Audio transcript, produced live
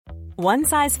One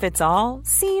size fits all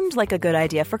seemed like a good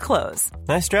idea for clothes.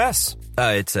 Nice dress.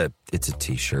 It's a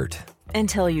t-shirt.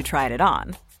 Until you tried it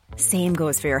on. Same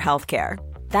goes for your healthcare.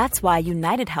 That's why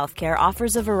United Healthcare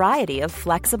offers a variety of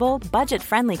flexible,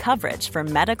 budget-friendly coverage for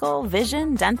medical,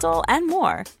 vision, dental, and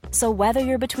more. So whether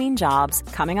you're between jobs,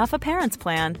 coming off a parent's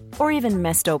plan, or even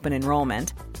missed open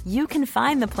enrollment, you can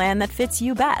find the plan that fits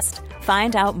you best.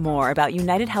 Find out more about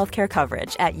United Healthcare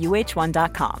coverage at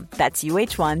uh1.com. That's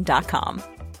uh1.com.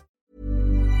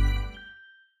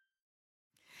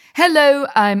 Hello,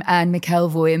 I'm Anne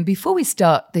McElvoy, and before we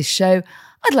start this show,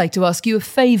 I'd like to ask you a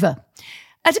favour.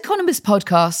 At Economist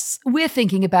Podcasts, we're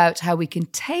thinking about how we can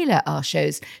tailor our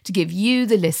shows to give you,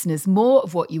 the listeners, more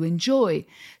of what you enjoy.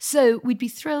 So we'd be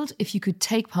thrilled if you could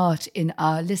take part in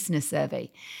our listener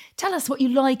survey. Tell us what you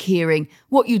like hearing,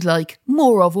 what you'd like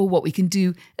more of, or what we can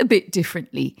do a bit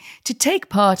differently. To take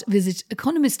part, visit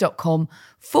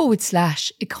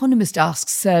economist.com/Economist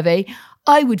Asks Survey.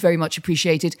 I would very much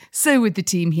appreciate it. So would the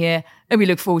team here, and we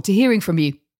look forward to hearing from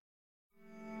you.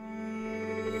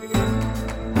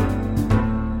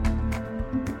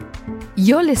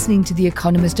 You're listening to The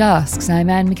Economist Asks. I'm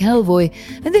Anne McElvoy,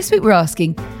 and this week we're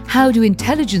asking, how do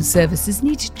intelligence services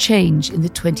need to change in the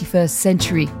 21st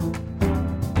century?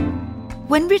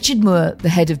 When Richard Moore, the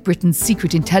head of Britain's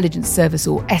Secret Intelligence Service,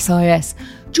 or SIS,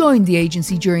 joined the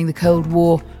agency during the Cold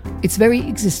War, its very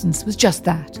existence was just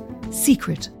that,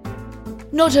 secret.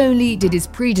 Not only did his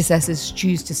predecessors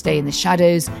choose to stay in the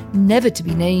shadows, never to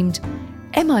be named,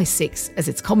 MI6, as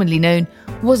it's commonly known,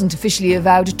 wasn't officially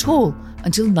avowed at all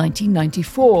until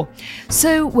 1994.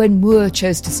 So when Moore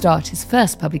chose to start his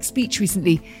first public speech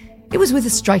recently, it was with a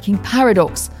striking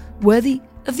paradox, worthy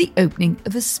of the opening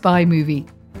of a spy movie.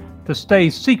 To stay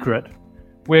secret,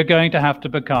 we're going to have to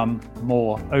become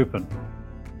more open.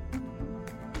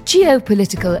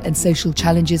 Geopolitical and social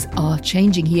challenges are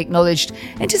changing, he acknowledged,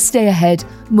 and to stay ahead,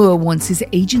 Moore wants his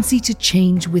agency to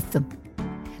change with them.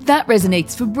 That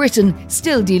resonates for Britain,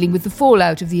 still dealing with the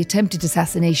fallout of the attempted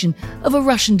assassination of a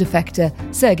Russian defector,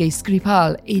 Sergei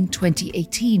Skripal, in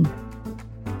 2018.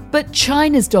 But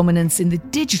China's dominance in the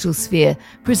digital sphere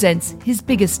presents his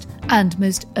biggest and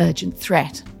most urgent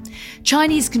threat.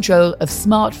 Chinese control of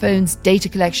smartphones, data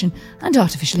collection, and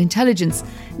artificial intelligence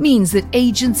means that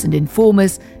agents and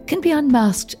informers can be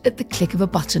unmasked at the click of a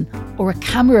button or a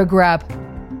camera grab.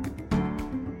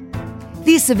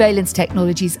 These surveillance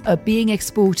technologies are being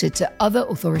exported to other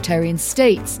authoritarian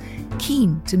states,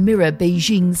 keen to mirror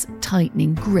Beijing's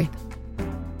tightening grip.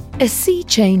 A sea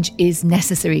change is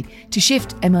necessary to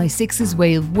shift MI6's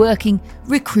way of working,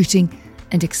 recruiting,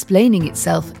 and explaining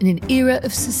itself in an era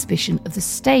of suspicion of the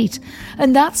state.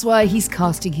 And that's why he's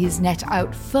casting his net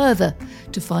out further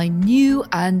to find new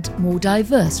and more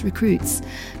diverse recruits.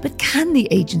 But can the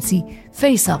agency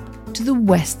face up to the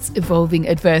West's evolving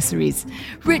adversaries?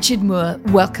 Richard Moore,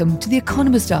 welcome to The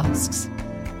Economist Asks.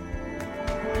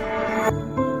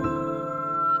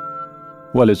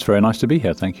 Well, it's very nice to be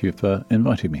here. Thank you for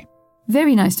inviting me.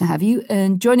 Very nice to have you.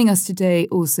 And joining us today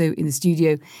also in the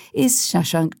studio is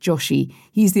Shashank Joshi.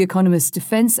 He's The Economist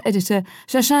defence editor.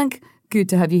 Shashank, good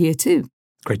to have you here too.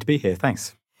 Great to be here,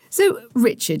 thanks. So,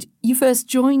 Richard, you first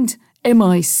joined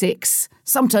MI6,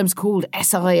 sometimes called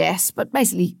SIS, but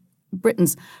basically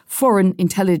Britain's foreign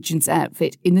intelligence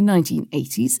outfit, in the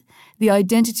 1980s. The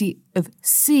identity of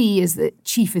C, as the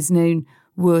chief is known,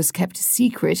 was kept a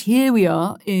secret. Here we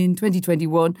are in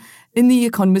 2021 in the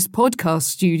Economist podcast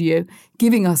studio,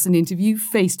 giving us an interview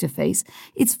face-to-face.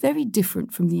 It's very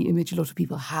different from the image a lot of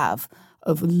people have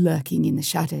of lurking in the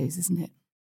shadows, isn't it?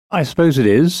 I suppose it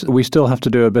is. We still have to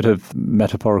do a bit of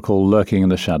metaphorical lurking in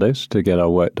the shadows to get our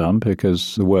work done,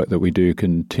 because the work that we do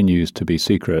continues to be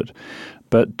secret.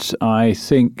 But I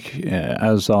think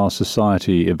as our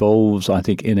society evolves, I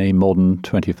think in a modern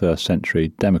 21st century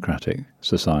democratic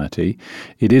society,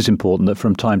 it is important that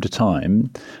from time to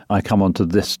time I come onto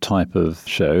this type of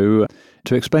show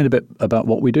to explain a bit about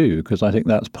what we do, because I think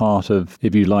that's part of,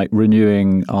 if you like,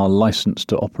 renewing our license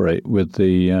to operate with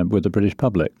the British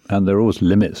public. And there are always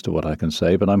limits to what I can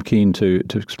say, but I'm keen to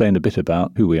explain a bit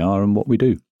about who we are and what we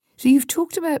do. So you've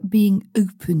talked about being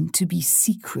open to be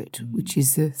secret, which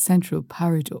is the central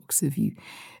paradox of you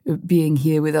being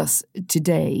here with us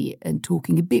today and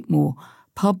talking a bit more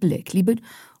publicly. But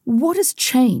what has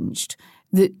changed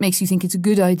that makes you think it's a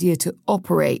good idea to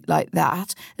operate like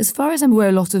that? As far as I'm aware,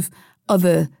 a lot of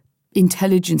other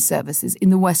intelligence services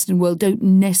in the Western world don't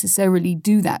necessarily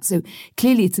do that. So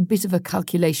clearly it's a bit of a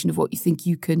calculation of what you think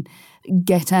you can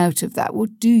get out of that.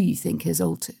 What do you think has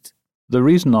altered? The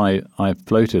reason I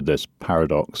floated this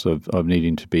paradox of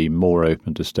needing to be more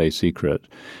open to stay secret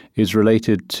is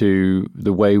related to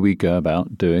the way we go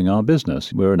about doing our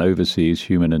business. We're an overseas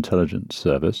human intelligence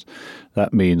service.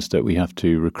 That means that we have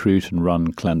to recruit and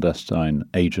run clandestine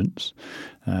agents.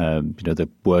 The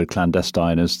word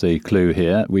clandestine is the clue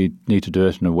here. We need to do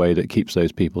it in a way that keeps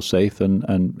those people safe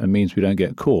and means we don't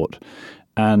get caught.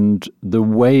 And the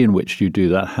way in which you do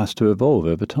that has to evolve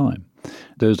over time.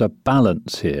 There's a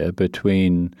balance here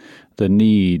between the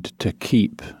need to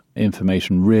keep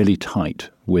information really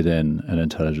tight within an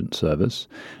intelligence service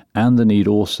and the need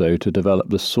also to develop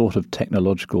the sort of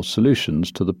technological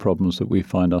solutions to the problems that we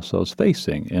find ourselves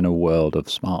facing in a world of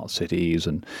smart cities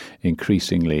and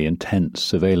increasingly intense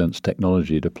surveillance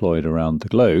technology deployed around the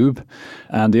globe.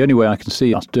 And the only way I can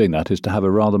see us doing that is to have a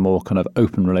rather more kind of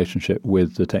open relationship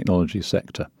with the technology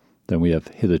sector than we have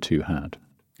hitherto had.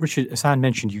 Richard, Hassan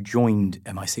mentioned you joined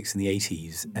MI6 in the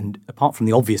 80s, and apart from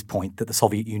the obvious point that the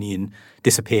Soviet Union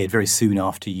disappeared very soon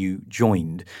after you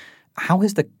joined, how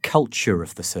has the culture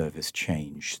of the service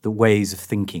changed? The ways of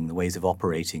thinking, the ways of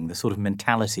operating, the sort of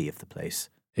mentality of the place?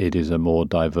 It is a more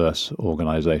diverse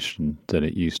organisation than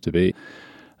it used to be.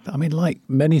 I mean, like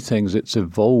many things, it's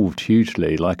evolved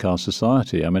hugely, like our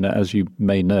society. I mean, as you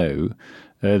may know,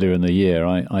 earlier in the year,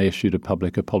 I issued a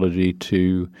public apology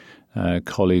to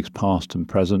colleagues past and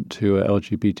present who are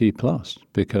LGBT+,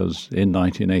 because in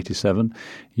 1987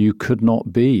 you could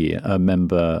not be a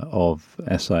member of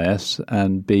SIS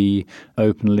and be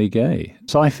openly gay.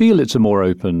 So I feel it's a more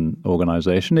open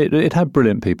organisation. It had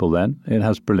brilliant people then, it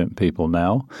has brilliant people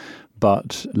now,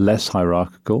 but less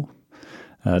hierarchical,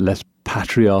 less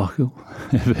patriarchal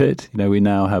a bit. We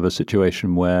now have a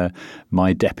situation where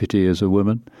my deputy is a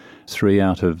woman. 3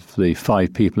 out of the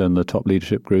 5 people in the top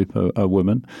leadership group are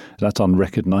women. That's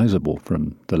unrecognisable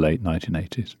from the late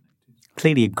 1980s.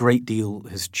 Clearly a great deal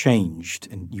has changed,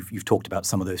 and you've talked about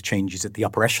some of those changes at the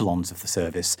upper echelons of the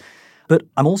service. But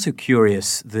I'm also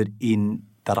curious that in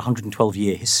that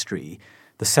 112-year history,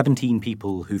 the 17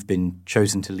 people who've been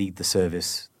chosen to lead the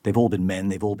service, they've all been men,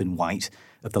 they've all been white.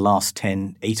 Of the last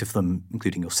 10, 8 of them,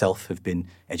 including yourself, have been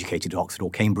educated at Oxford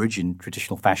or Cambridge in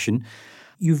traditional fashion.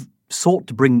 You've sought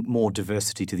to bring more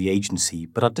diversity to the agency,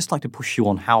 but I'd just like to push you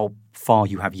on how far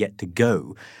you have yet to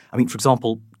go. I mean, for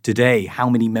example, today, how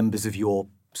many members of your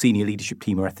senior leadership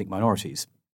team are ethnic minorities?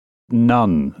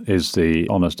 None is the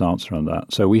honest answer on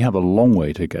that. So we have a long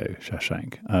way to go,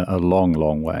 Shashank, a long,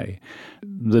 long way.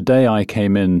 The day I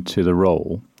came into the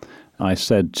role, I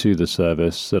said to the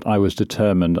service that I was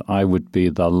determined I would be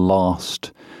the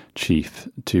last chief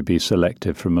to be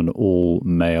selected from an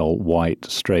all-male, white,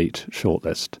 straight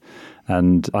shortlist.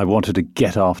 And I wanted to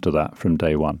get after that from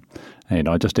day one.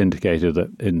 I just indicated that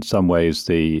in some ways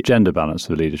the gender balance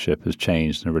of leadership has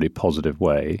changed in a really positive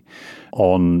way.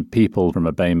 On people from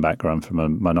a BAME background, from a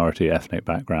minority ethnic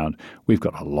background, we've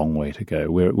got a long way to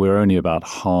go. We're only about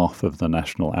half of the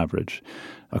national average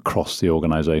across the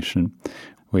organisation.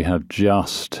 We have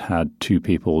just had 2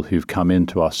 people who've come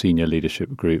into our senior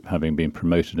leadership group, having been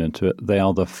promoted into it. They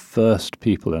are the first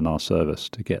people in our service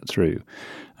to get through.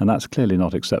 And that's clearly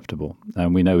not acceptable.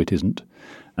 And we know it isn't.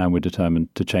 And we're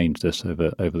determined to change this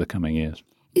over the coming years.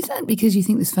 Is that because you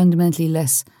think there's fundamentally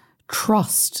less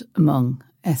trust among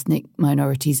ethnic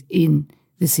minorities in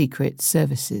the secret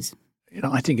services?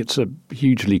 I think it's a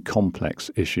hugely complex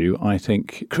issue. I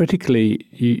think critically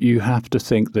you have to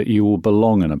think that you will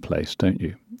belong in a place, don't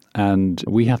you? And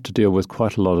we have to deal with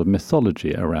quite a lot of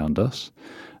mythology around us,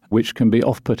 which can be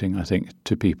off-putting, I think,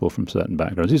 to people from certain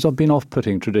backgrounds. It's been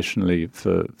off-putting traditionally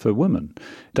for women.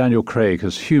 Daniel Craig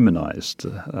has humanised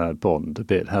Bond a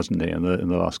bit, hasn't he, in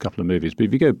the last couple of movies. But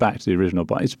if you go back to the original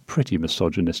Bond, it's pretty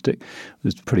misogynistic.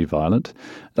 It's pretty violent.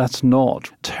 That's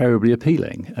not terribly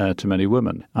appealing to many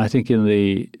women. I think in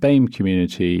the BAME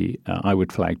community, I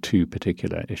would flag 2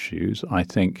 particular issues. I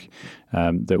think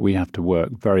that we have to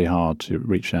work very hard to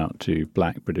reach out to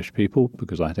black British people,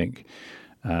 because I think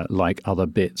like other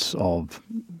bits of,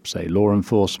 say, law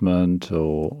enforcement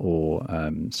or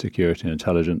security and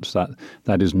intelligence,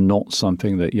 that is not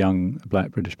something that young black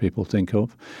British people think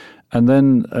of. And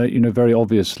then, very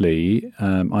obviously,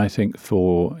 I think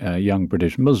for young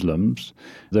British Muslims,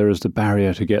 there is the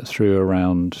barrier to get through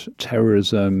around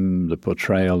terrorism, the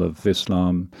portrayal of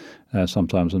Islam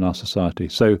sometimes in our society.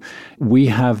 So we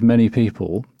have many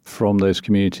people from those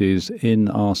communities in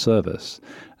our service.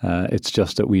 It's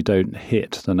just that we don't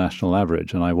hit the national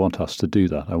average, and I want us to do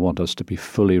that. I want us to be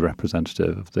fully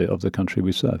representative of the country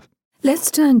we serve.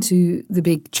 Let's turn to the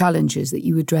big challenges that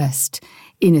you addressed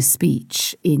in a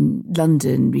speech in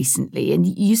London recently. And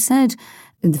you said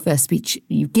in the first speech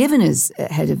you've given as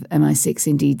head of MI6,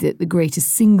 indeed, that the greatest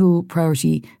single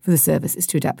priority for the service is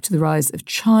to adapt to the rise of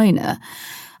China.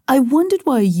 I wondered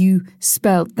why you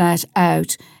spelt that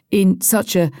out in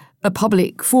such a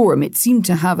public forum. It seemed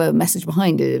to have a message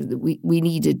behind it that we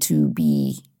needed to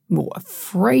be more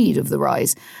afraid of the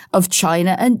rise of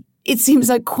China. And it seems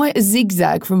like quite a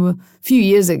zigzag from a few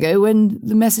years ago when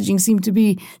the messaging seemed to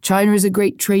be China is a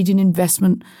great trade and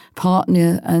investment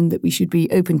partner and that we should be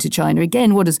open to China.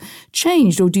 Again, what has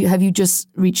changed, or have you just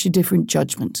reached a different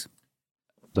judgment?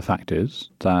 The fact is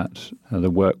that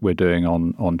the work we're doing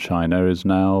on China is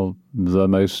now the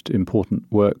most important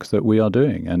work that we are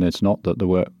doing. And it's not that the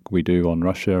work we do on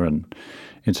Russia and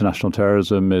international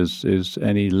terrorism is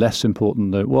any less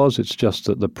important than it was. It's just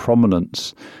that the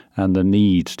prominence and the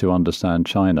need to understand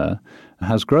China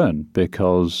has grown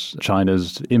because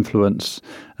China's influence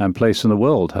and place in the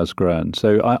world has grown.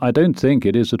 So I don't think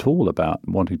it is at all about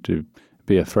wanting to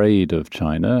be afraid of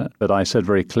China. But I said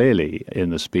very clearly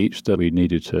in the speech that we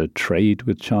needed to trade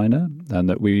with China and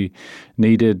that we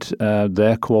needed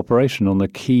their cooperation on the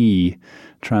key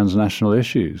transnational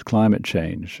issues, climate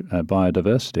change,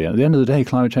 biodiversity. And at the end of the day,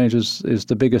 climate change is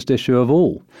the biggest issue of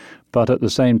all. But at the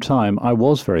same time, I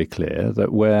was very clear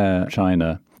that where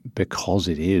China, because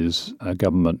it is a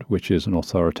government which is an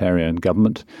authoritarian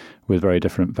government with very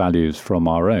different values from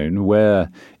our own,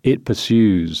 where it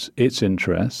pursues its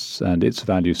interests and its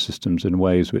value systems in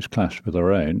ways which clash with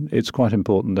our own, it's quite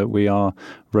important that we are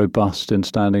robust in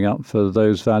standing up for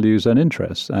those values and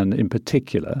interests. And in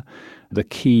particular, the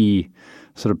key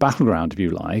sort of battleground, if you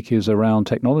like, is around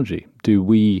technology. Do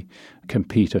we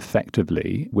compete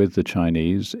effectively with the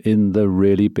Chinese in the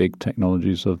really big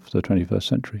technologies of the 21st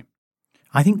century?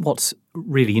 I think what's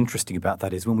really interesting about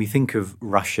that is when we think of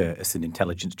Russia as an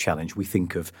intelligence challenge, we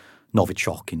think of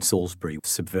Novichok in Salisbury,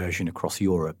 subversion across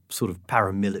Europe, sort of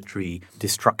paramilitary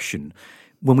destruction.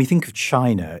 When we think of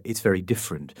China, it's very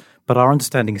different. But our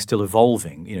understanding is still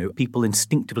evolving. You know, people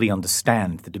instinctively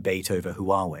understand the debate over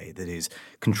Huawei, that is,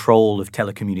 control of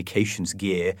telecommunications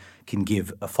gear can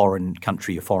give a foreign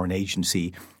country, a foreign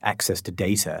agency, access to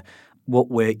data. What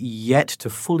we're yet to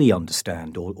fully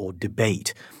understand or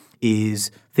debate is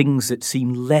things that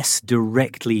seem less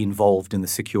directly involved in the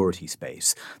security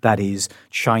space. That is,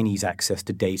 Chinese access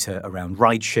to data around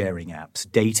ride-sharing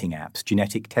apps, dating apps,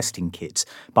 genetic testing kits,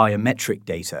 biometric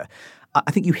data. I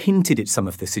think you hinted at some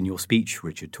of this in your speech,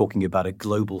 Richard, talking about a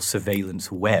global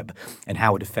surveillance web and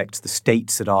how it affects the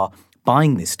states that are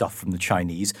buying this stuff from the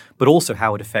Chinese, but also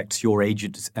how it affects your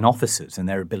agents and officers and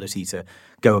their ability to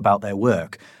go about their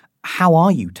work. How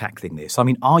are you tackling this? I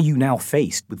mean, are you now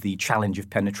faced with the challenge of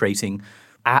penetrating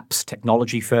apps,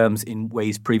 technology firms in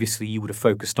ways previously you would have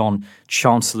focused on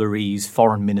chancelleries,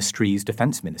 foreign ministries,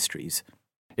 defense ministries?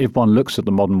 If one looks at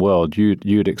the modern world,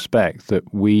 you'd expect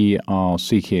that we are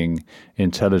seeking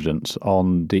intelligence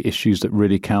on the issues that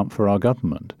really count for our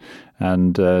government.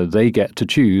 And they get to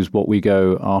choose what we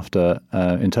go after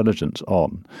intelligence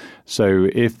on. So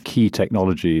if key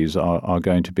technologies are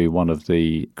going to be one of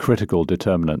the critical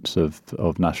determinants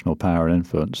of national power and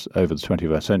influence over the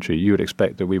 21st century, you would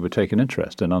expect that we would take an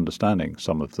interest in understanding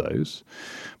some of those.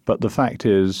 But the fact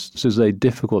is, this is a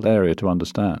difficult area to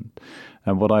understand.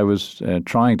 And what I was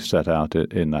trying to set out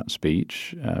in that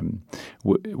speech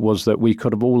was that we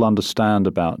could have all understand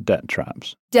about debt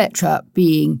traps. Debt trap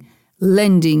being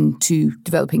lending to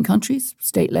developing countries,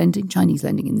 state lending, Chinese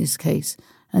lending in this case,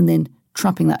 and then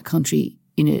trapping that country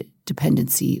in a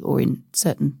dependency or in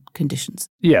certain conditions.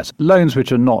 Yes, loans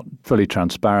which are not fully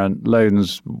transparent,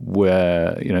 loans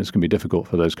where it's going to be difficult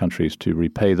for those countries to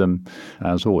repay them.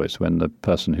 As always, when the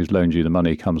person who's loaned you the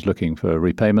money comes looking for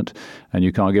repayment and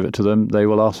you can't give it to them, they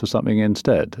will ask for something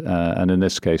instead. And in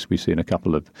this case, we've seen a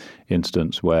couple of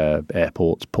instances where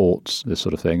airports, ports, this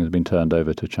sort of thing has been turned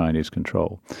over to Chinese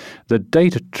control. The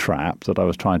data trap that I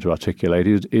was trying to articulate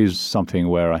is something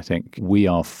where I think we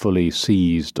are fully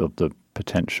seized of the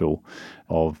potential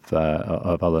of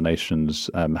other nations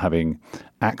having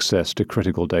access to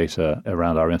critical data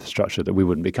around our infrastructure that we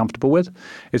wouldn't be comfortable with.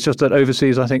 It's just that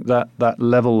overseas, I think that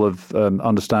level of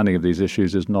understanding of these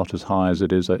issues is not as high as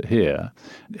it is here.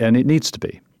 And it needs to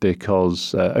be,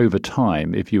 because over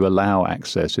time, if you allow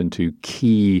access into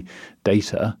key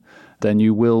data, then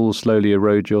you will slowly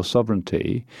erode your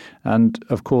sovereignty. And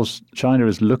of course, China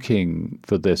is looking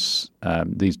for these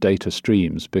data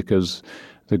streams because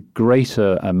the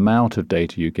greater amount of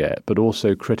data you get, but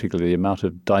also critically the amount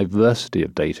of diversity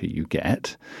of data you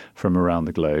get from around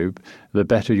the globe, the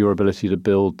better your ability to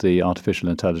build the artificial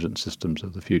intelligence systems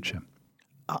of the future.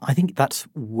 I think that's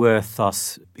worth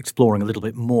us exploring a little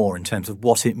bit more in terms of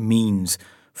what it means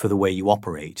for the way you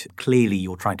operate. Clearly,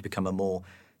 you're trying to become a more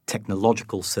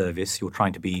technological service. You're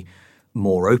trying to be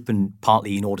more open,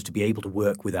 partly in order to be able to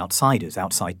work with outsiders,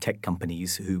 outside tech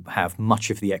companies who have much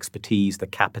of the expertise, the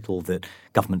capital that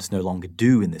governments no longer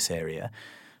do in this area.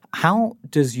 How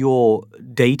does your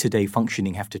day-to-day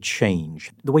functioning have to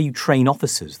change? The way you train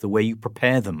officers, the way you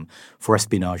prepare them for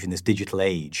espionage in this digital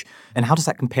age, and how does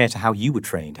that compare to how you were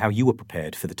trained, how you were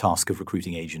prepared for the task of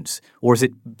recruiting agents? Or is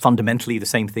it fundamentally the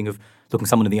same thing of looking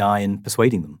someone in the eye and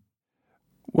persuading them?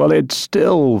 Well, it's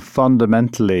still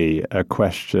fundamentally a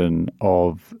question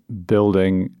of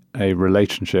building a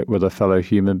relationship with a fellow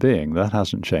human being. That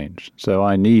hasn't changed. So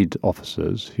I need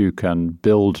officers who can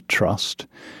build trust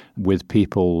with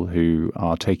people who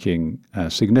are taking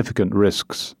significant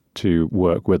risks to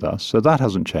work with us. So that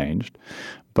hasn't changed.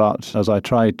 But as I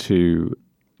tried to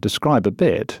describe a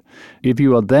bit, if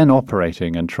you are then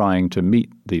operating and trying to meet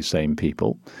these same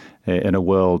people in a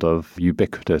world of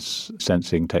ubiquitous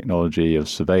sensing technology, of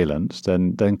surveillance,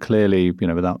 then clearly,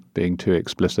 without being too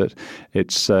explicit,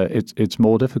 it's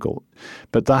more difficult.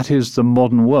 But that is the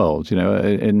modern world. In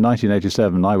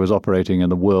 1987, I was operating in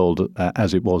the world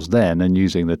as it was then and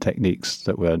using the techniques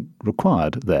that were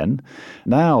required then.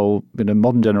 Now, in a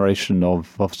modern generation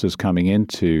of officers coming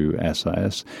into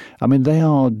SIS, they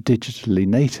are digitally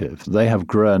native. They have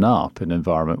grown up in an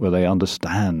environment where they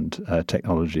understand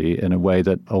technology in a way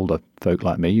that older folk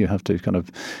like me, you have to kind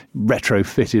of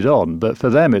retrofit it on. But for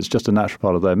them, it's just a natural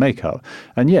part of their makeup.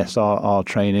 And yes, our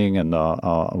training and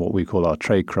our what we call our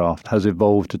tradecraft has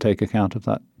evolved to take account of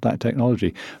that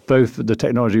technology, both the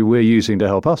technology we're using to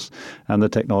help us and the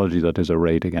technology that is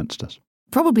arrayed against us.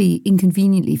 Probably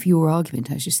inconveniently for your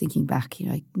argument, I was just thinking back,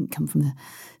 I come from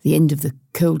the end of the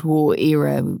Cold War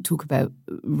era. We'll talk about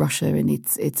Russia and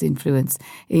its influence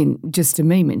in just a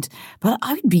moment. But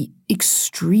I would be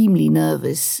extremely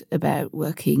nervous about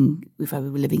working if I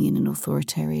were living in an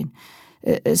authoritarian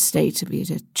state, be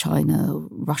it China, or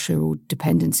Russia, or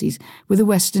dependencies, with a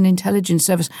Western intelligence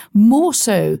service, more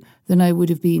so than I would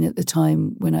have been at the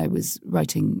time when I was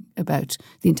writing about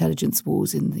the intelligence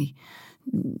wars in the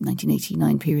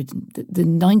 1989 period, the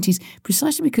 90s,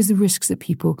 precisely because the risks that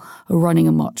people are running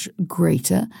are much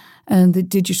greater and the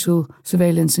digital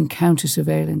surveillance and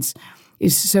counter-surveillance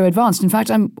is so advanced. In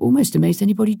fact, I'm almost amazed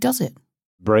anybody does it.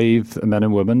 Brave men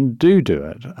and women do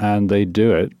it, and they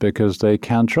do it because they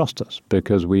can trust us,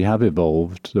 because we have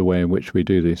evolved the way in which we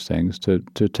do these things to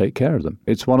take care of them.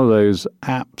 It's one of those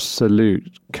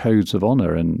absolute codes of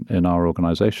honor in our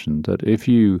organization that if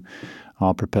you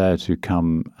are prepared to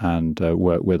come and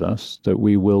work with us, that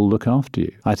we will look after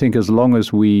you. I think as long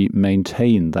as we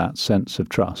maintain that sense of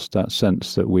trust, that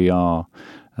sense that we are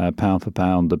pound for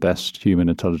pound the best human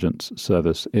intelligence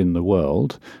service in the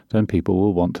world, then people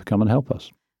will want to come and help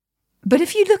us. But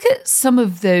if you look at some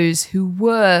of those who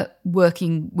were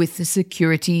working with the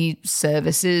security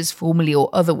services, formally or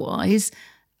otherwise,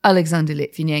 Alexander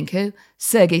Litvinenko,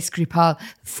 Sergei Skripal.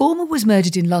 The former was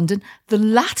murdered in London. The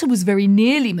latter was very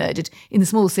nearly murdered in the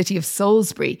small city of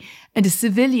Salisbury. And a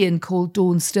civilian called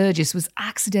Dawn Sturgis was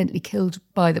accidentally killed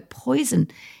by the poison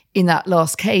in that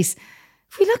last case.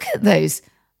 If we look at those,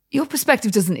 your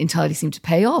perspective doesn't entirely seem to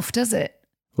pay off, does it?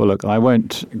 Well, look, I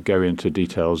won't go into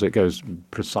details. It goes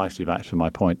precisely back to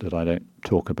my point that I don't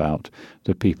talk about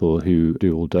the people who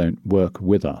do or don't work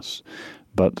with us.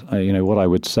 But, what I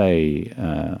would say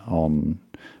on,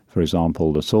 for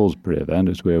example, the Salisbury event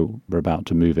is we're about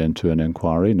to move into an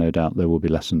inquiry. No doubt there will be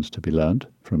lessons to be learned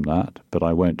from that, but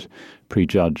I won't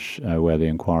prejudge where the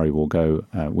inquiry will go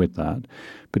with that.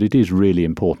 But it is really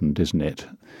important, isn't it,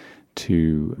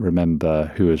 to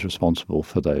remember who is responsible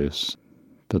for those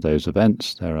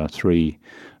events. There are 3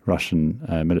 Russian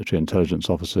military intelligence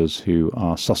officers who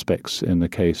are suspects in the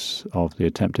case of the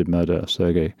attempted murder of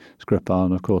Sergei Skripal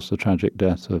and, of course, the tragic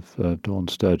death of Dawn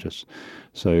Sturgis.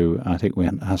 So I think we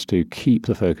have to keep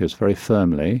the focus very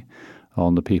firmly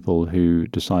on the people who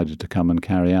decided to come and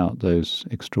carry out those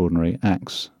extraordinary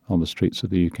acts on the streets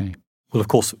of the UK. Well, of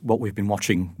course, what we've been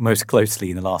watching most closely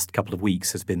in the last couple of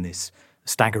weeks has been this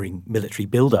staggering military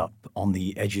build-up on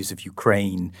the edges of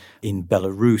Ukraine, in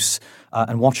Belarus,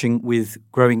 and watching with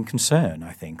growing concern,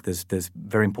 I think. There's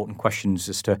very important questions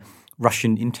as to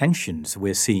Russian intentions.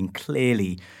 We're seeing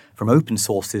clearly from open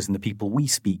sources and the people we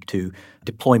speak to,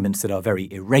 deployments that are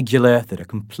very irregular, that are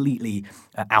completely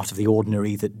out of the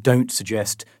ordinary, that don't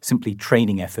suggest simply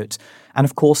training efforts. And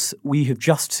of course, we have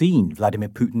just seen Vladimir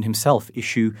Putin himself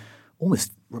issue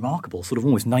almost remarkable, sort of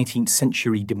almost 19th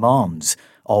century demands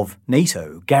of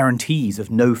NATO, guarantees of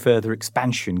no further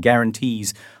expansion,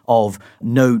 guarantees of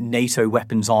no NATO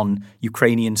weapons on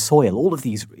Ukrainian soil, all of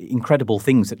these incredible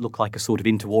things that look like a sort of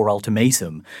interwar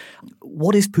ultimatum.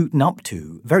 What is Putin up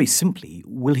to? Very simply,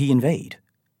 will he invade?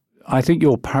 I think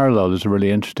your parallel is a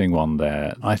really interesting one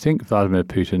there. I think Vladimir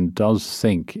Putin does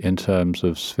think in terms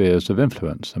of spheres of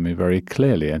influence, very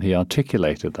clearly, and he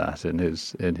articulated that in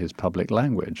his public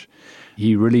language.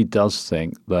 He really does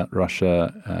think that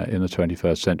Russia in the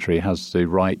 21st century has the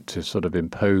right to sort of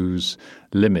impose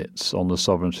limits on the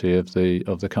sovereignty of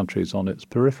the countries on its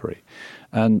periphery.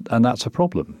 And that's a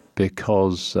problem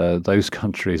because those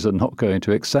countries are not going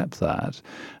to accept that.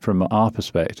 From our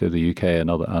perspective, the UK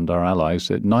and our allies,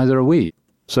 neither are we.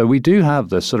 So we do have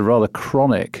this sort of rather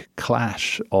chronic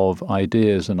clash of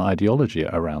ideas and ideology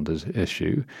around this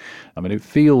issue. It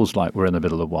feels like we're in the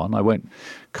middle of one. I won't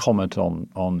comment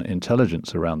on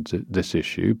intelligence around this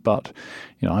issue, but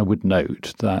I would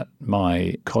note that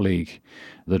my colleague,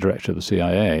 the director of the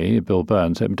CIA, Bill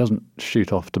Burns, doesn't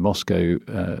shoot off to Moscow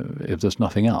if there's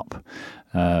nothing up.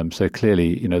 So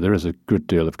clearly, there is a good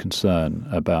deal of concern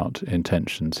about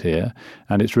intentions here,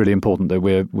 and it's really important that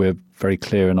we're very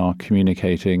clear in our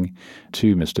communicating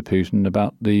to Mr. Putin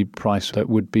about the price that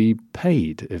would be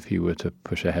paid if he were to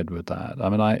push ahead with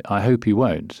that. I hope he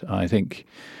won't. I think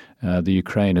the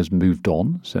Ukraine has moved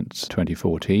on since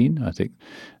 2014. I think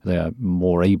they are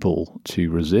more able to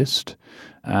resist,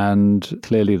 and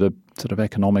clearly the sort of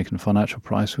economic and financial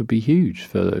price would be huge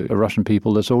for a Russian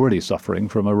people that's already suffering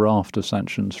from a raft of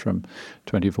sanctions from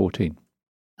 2014.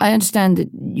 I understand that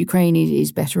Ukraine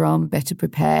is better armed, better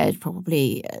prepared,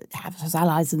 probably has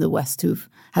allies in the West who've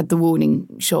had the warning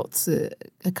shots a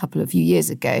few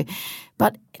years ago.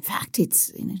 But in fact,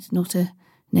 it's not a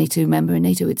NATO member, and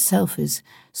NATO itself is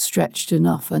stretched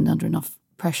enough and under enough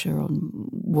pressure on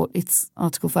what its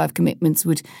Article 5 commitments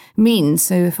would mean.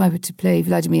 So if I were to play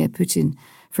Vladimir Putin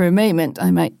for a moment,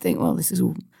 I might think, well, this is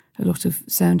all a lot of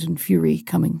sound and fury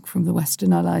coming from the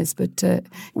Western allies. But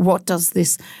what does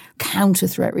this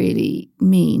counter-threat really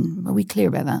mean? Are we clear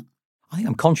about that? I think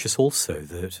I'm conscious also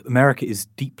that America is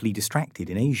deeply distracted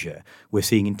in Asia. We're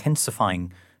seeing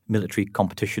intensifying military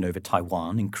competition over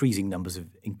Taiwan, increasing numbers of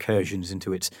incursions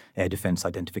into its air defense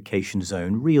identification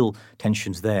zone, real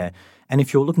tensions there. And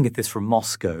if you're looking at this from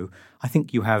Moscow, I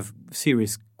think you have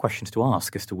serious questions to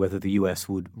ask as to whether the US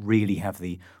would really have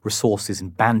the resources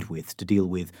and bandwidth to deal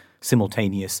with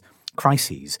simultaneous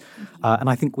crises. And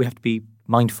I think we have to be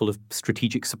mindful of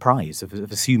strategic surprise, of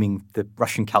assuming the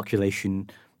Russian calculation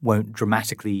won't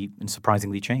dramatically and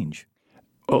surprisingly change.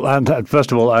 Well, and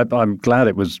first of all, I'm glad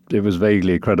it was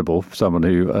vaguely credible for someone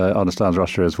who understands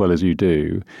Russia as well as you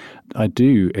do. I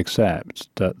do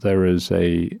accept that there is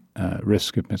a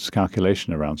risk of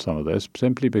miscalculation around some of this,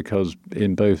 simply because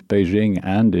in both Beijing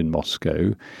and in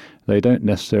Moscow, they don't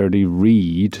necessarily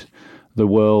read the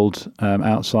world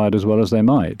outside as well as they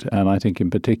might. And I think in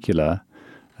particular,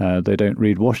 they don't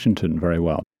read Washington very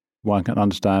well. One can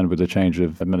understand with the change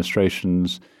of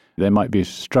administrations, they might be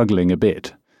struggling a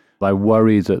bit. I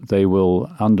worry that they will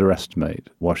underestimate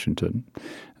Washington.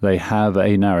 They have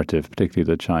a narrative, particularly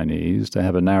the Chinese. They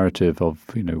have a narrative of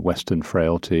Western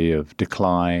frailty, of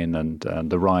decline, and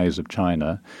the rise of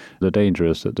China. The danger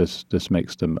is that this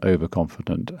makes them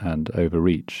overconfident and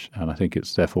overreach. And I think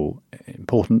it's therefore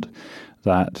important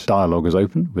that dialogue is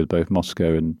open with both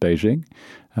Moscow and Beijing,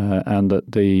 and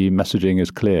that the messaging is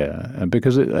clear. And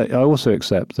because I also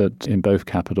accept that in both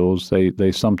capitals,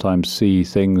 they sometimes see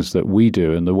things that we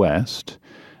do in the West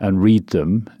and read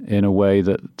them in a way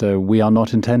that we are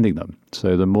not intending them.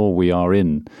 So the more we are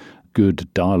in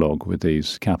good dialogue with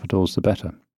these capitals, the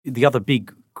better. The other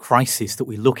big crisis that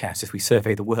we look at as we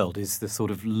survey the world is the sort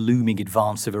of looming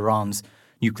advance of Iran's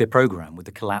nuclear program with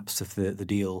the collapse of the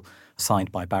deal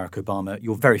signed by Barack Obama.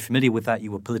 You're very familiar with that.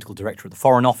 You were political director of the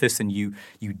Foreign Office, and you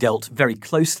dealt very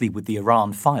closely with the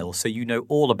Iran file. So you know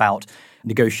all about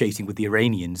negotiating with the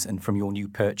Iranians, and from your new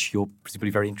perch, you're presumably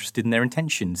very interested in their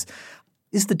intentions.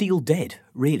 Is the deal dead,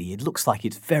 really? It looks like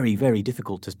it's very, very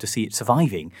difficult to see it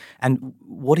surviving. And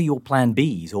what are your plan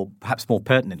Bs? Or perhaps more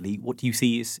pertinently, what do you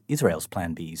see as Israel's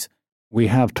plan Bs? We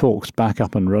have talks back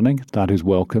up and running. That is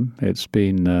welcome. It's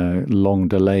been long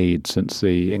delayed since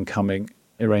the incoming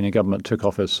Iranian government took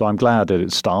office. So I'm glad that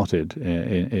it started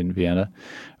in Vienna.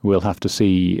 We'll have to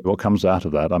see what comes out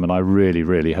of that. I mean, I really,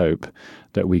 really hope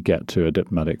that we get to a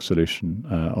diplomatic solution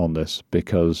on this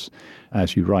because,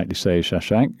 as you rightly say,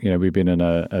 Shashank, we've been in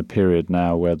a period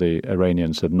now where the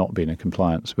Iranians have not been in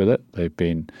compliance with it. They've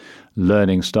been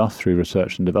learning stuff through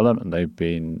research and development. They've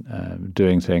been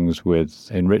doing things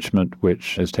with enrichment,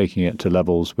 which is taking it to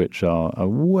levels which are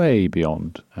way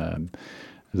beyond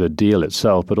the deal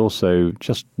itself, but also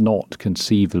just not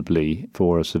conceivably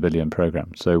for a civilian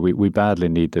program. So we badly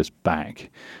need this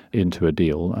back into a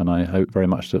deal, and I hope very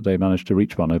much that they manage to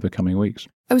reach one over coming weeks.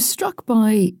 I was struck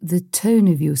by the tone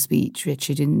of your speech,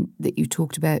 Richard, in that you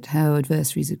talked about how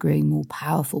adversaries are growing more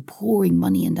powerful, pouring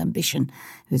money and ambition,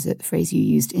 was a phrase you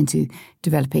used, into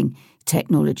developing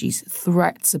technologies.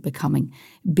 Threats are becoming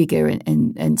bigger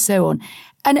and so on.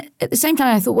 And at the same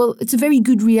time, I thought, well, it's a very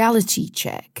good reality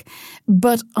check.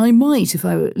 But I might, if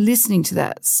I were listening to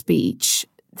that speech,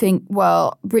 think,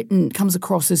 well, Britain comes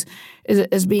across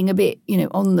as being a bit,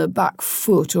 on the back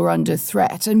foot or under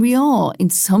threat. And we are, in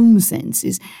some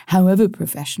senses, however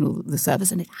professional the service,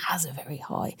 and it has a very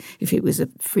high. If it was a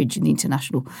fridge in the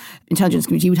international intelligence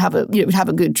community, would have a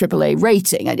good AAA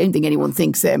rating. I don't think anyone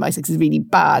thinks that MI6 is a really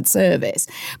bad service.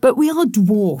 But we are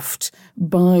dwarfed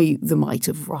by the might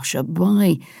of Russia,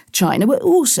 by China. We're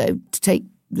also, to take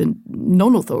the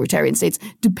non-authoritarian states,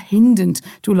 dependent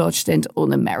to a large extent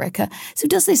on America. So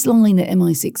does this line that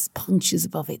MI6 punches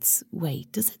above its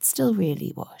weight, does it still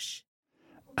really wash?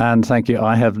 And thank you.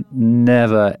 I have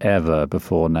never, ever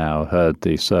before now heard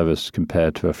the service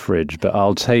compared to a fridge, but I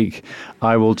will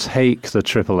take the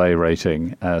AAA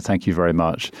rating. Thank you very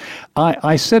much.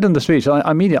 I said in the speech,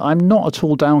 I mean it, I'm not at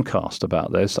all downcast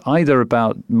about this, either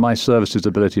about my service's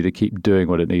ability to keep doing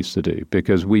what it needs to do,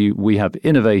 because we have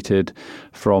innovated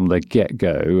from the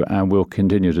get-go and we'll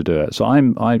continue to do it. So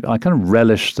I kind of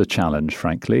relish the challenge,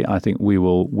 frankly. I think we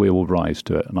will rise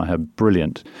to it. And I have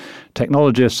brilliant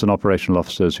technologists and operational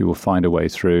officers who will find a way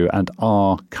through and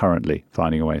are currently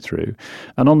finding a way through.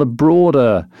 And on the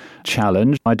broader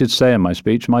challenge, I did say in my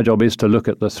speech, my job is to look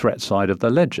at the threat side of the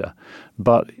ledger.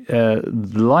 But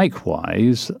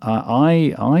likewise,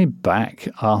 I back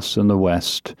us in the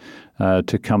West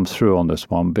to come through on this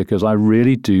one, because I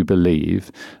really do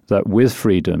believe that with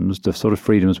freedoms, the sort of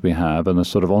freedoms we have and the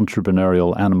sort of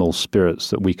entrepreneurial animal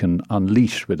spirits that we can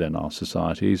unleash within our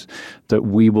societies, that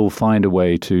we will find a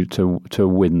way to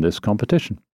win this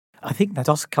competition. I think that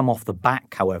does come off the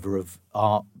back, however, of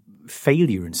our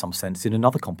failure in some sense in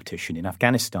another competition in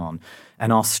Afghanistan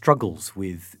and our struggles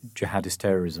with jihadist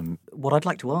terrorism. What I'd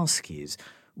like to ask is,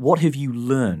 what have you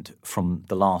learned from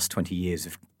the last 20 years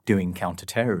of doing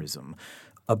counterterrorism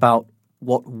about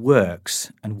what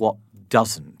works and what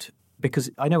doesn't?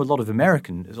 Because I know a lot of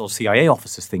American or CIA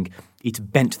officers think it's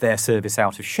bent their service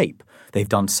out of shape. They've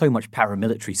done so much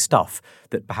paramilitary stuff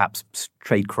that perhaps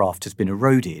tradecraft has been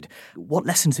eroded. What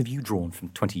lessons have you drawn from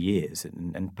 20 years,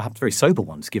 and perhaps very sober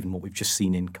ones, given what we've just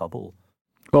seen in Kabul?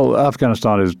 Well,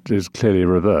 Afghanistan is clearly a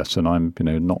reverse, and I'm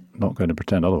not going to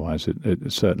pretend otherwise.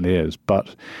 It certainly is.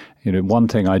 But one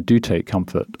thing I do take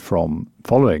comfort from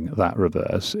following that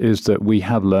reverse is that we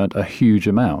have learnt a huge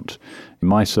amount.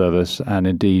 My service, and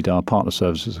indeed our partner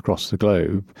services across the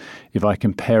globe, if I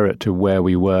compare it to where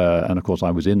we were, and of course I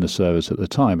was in the service at the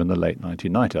time in the late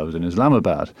 1990s, I was in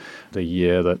Islamabad the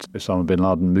year that Osama bin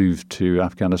Laden moved to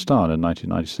Afghanistan in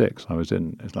 1996. I was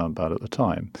in Islamabad at the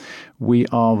time. We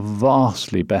are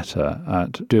vastly better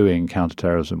at doing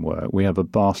counterterrorism work. We have a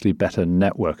vastly better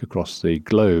network across the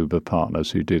globe of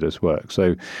partners who do this work.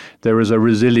 So there is a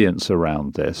resilience around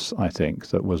this, I think,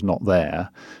 that was not there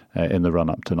in the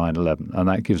run-up to 9/11, and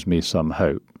that gives me some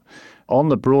hope. On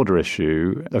the broader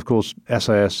issue, of course,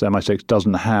 SAS, MI6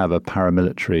 doesn't have a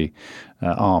paramilitary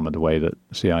arm in the way that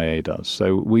CIA does.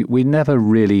 So we never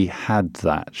really had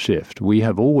that shift. We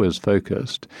have always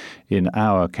focused in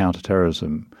our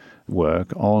counterterrorism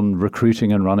work on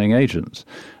recruiting and running agents,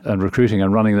 and recruiting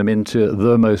and running them into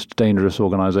the most dangerous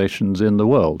organizations in the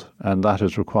world. And that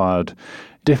has required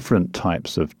different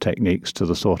types of techniques to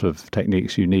the sort of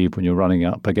techniques you need when you're running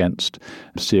up against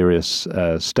serious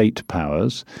state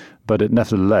powers. But it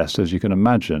nevertheless, as you can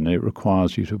imagine, it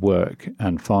requires you to work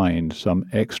and find some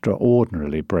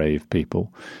extraordinarily brave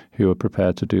people who are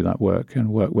prepared to do that work and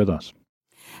work with us.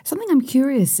 Something I'm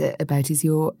curious about is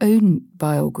your own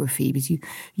biography, because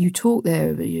you talk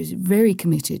there, you're very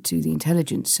committed to the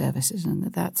intelligence services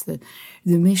and that's the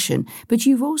mission. But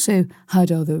you've also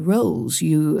had other roles.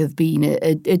 You have been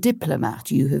a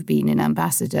diplomat. You have been an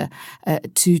ambassador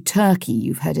to Turkey.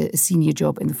 You've had a senior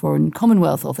job in the Foreign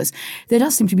Commonwealth Office. There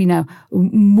does seem to be now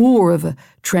more of a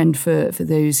trend for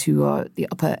those who are the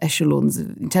upper echelons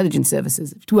of intelligence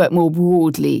services to work more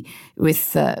broadly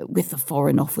with the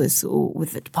Foreign Office or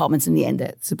with the departments in the end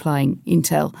that supplying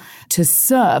intel to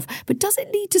serve. But does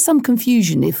it lead to some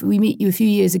confusion if we meet you a few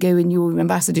years ago and you're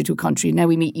ambassador to a country and now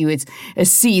we meet you as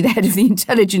the head of the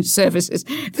intelligence services,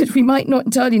 that we might not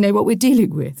entirely know what we're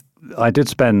dealing with? I did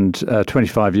spend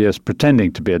 25 years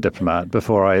pretending to be a diplomat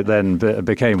before I then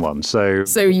became one. So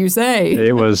you say.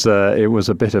 It was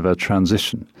a bit of a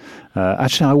transition.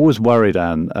 Actually, I was worried,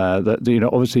 Anne, that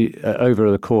obviously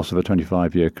over the course of a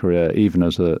 25-year career, even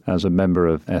as a member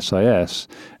of SIS,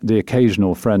 the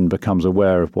occasional friend becomes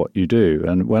aware of what you do.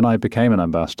 And when I became an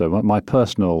ambassador, my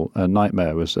personal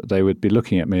nightmare was that they would be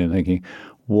looking at me and thinking,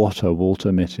 what a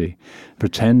Walter Mitty.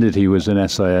 Pretended he was in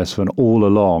SIS when all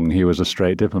along he was a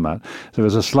straight diplomat. So it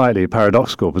was a slightly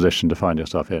paradoxical position to find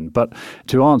yourself in. But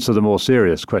to answer the more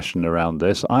serious question around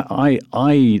this, I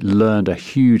learned a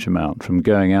huge amount from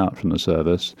going out from the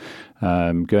service,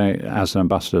 going as an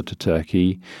ambassador to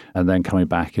Turkey, and then coming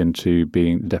back into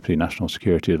being Deputy National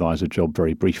Security Advisor job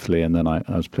very briefly, and then I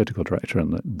was political director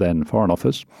in the then Foreign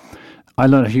Office. I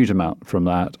learned a huge amount from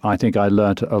that. I think I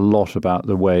learned a lot about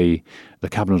the way the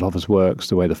Cabinet Office works,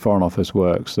 the way the Foreign Office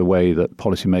works, the way that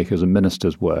policymakers and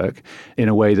ministers work, in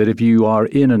a way that if you are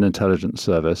in an intelligence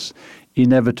service,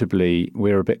 inevitably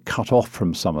we're a bit cut off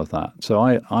from some of that. So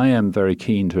I am very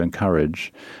keen to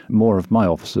encourage more of my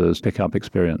officers to pick up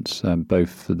experience,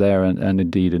 both there and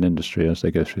indeed in industry as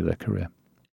they go through their career.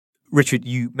 Richard,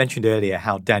 you mentioned earlier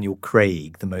how Daniel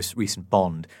Craig, the most recent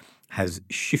Bond, has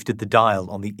shifted the dial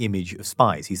on the image of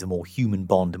spies. He's a more human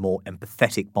Bond, a more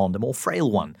empathetic Bond, a more frail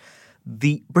one.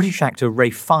 The British actor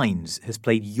Ralph Fiennes has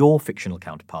played your fictional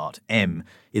counterpart, M,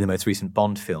 in the most recent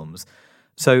Bond films.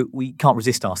 So we can't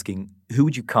resist asking, who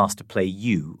would you cast to play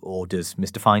you, or does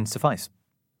Mr. Fiennes suffice?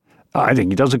 I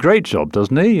think he does a great job,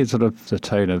 doesn't he? It's sort of the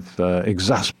tone of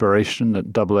exasperation at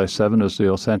 007 as the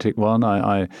authentic one.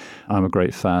 I'm a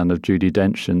great fan of Judi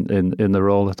Dench in the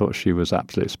role. I thought she was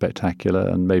absolutely spectacular,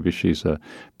 and maybe she's a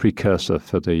precursor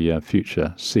for the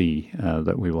future C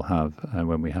that we will have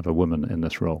when we have a woman in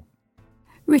this role.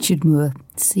 Richard Moore,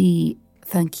 C,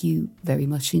 thank you very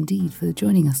much indeed for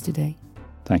joining us today.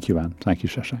 Thank you, Anne. Thank you,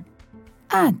 Shashank.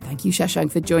 And thank you,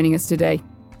 Shashank, for joining us today.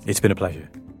 It's been a pleasure.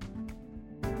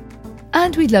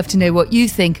 And we'd love to know what you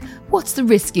think. What's the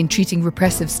risk in treating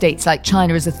repressive states like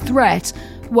China as a threat,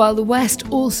 while the West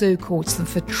also courts them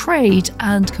for trade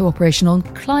and cooperation on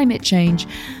climate change?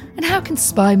 And how can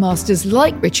spy masters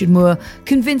like Richard Moore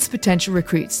convince potential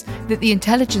recruits that the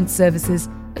intelligence services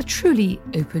are truly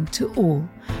open to all?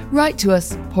 Write to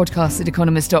us,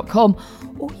 podcast@economist.com,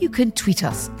 or you can tweet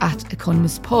us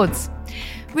 @EconomistPods.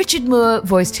 Richard Moore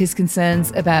voiced his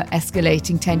concerns about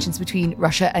escalating tensions between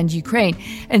Russia and Ukraine.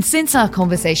 And since our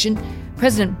conversation,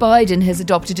 President Biden has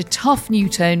adopted a tough new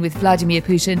tone with Vladimir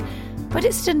Putin. But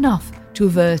is it enough to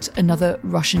avert another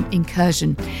Russian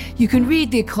incursion? You can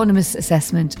read The Economist's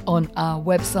assessment on our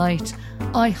website.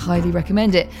 I highly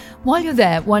recommend it. While you're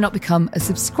there, why not become a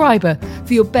subscriber?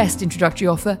 For your best introductory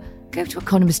offer, go to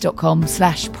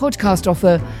economist.com/podcast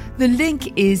offer. The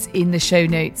link is in the show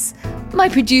notes. My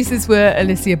producers were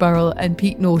Alicia Burrell and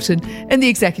Pete Norton, and the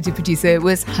executive producer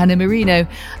was Hannah Marino.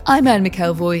 I'm Anne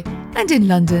McElvoy, and in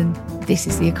London, this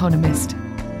is The Economist.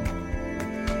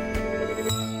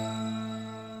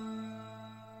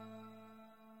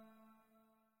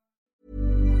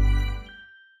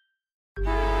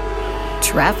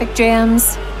 Traffic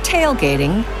jams,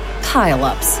 tailgating,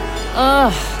 pile-ups.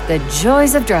 Ugh, the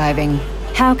joys of driving.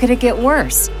 How could it get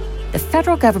worse? The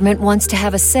federal government wants to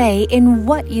have a say in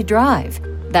what you drive.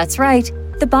 That's right.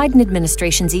 The Biden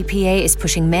administration's EPA is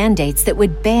pushing mandates that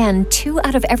would ban 2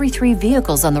 out of every 3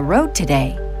 vehicles on the road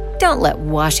today. Don't let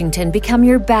Washington become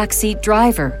your backseat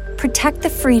driver. Protect the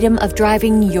freedom of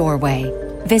driving your way.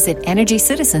 Visit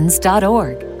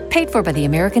EnergyCitizens.org. Paid for by the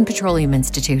American Petroleum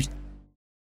Institute.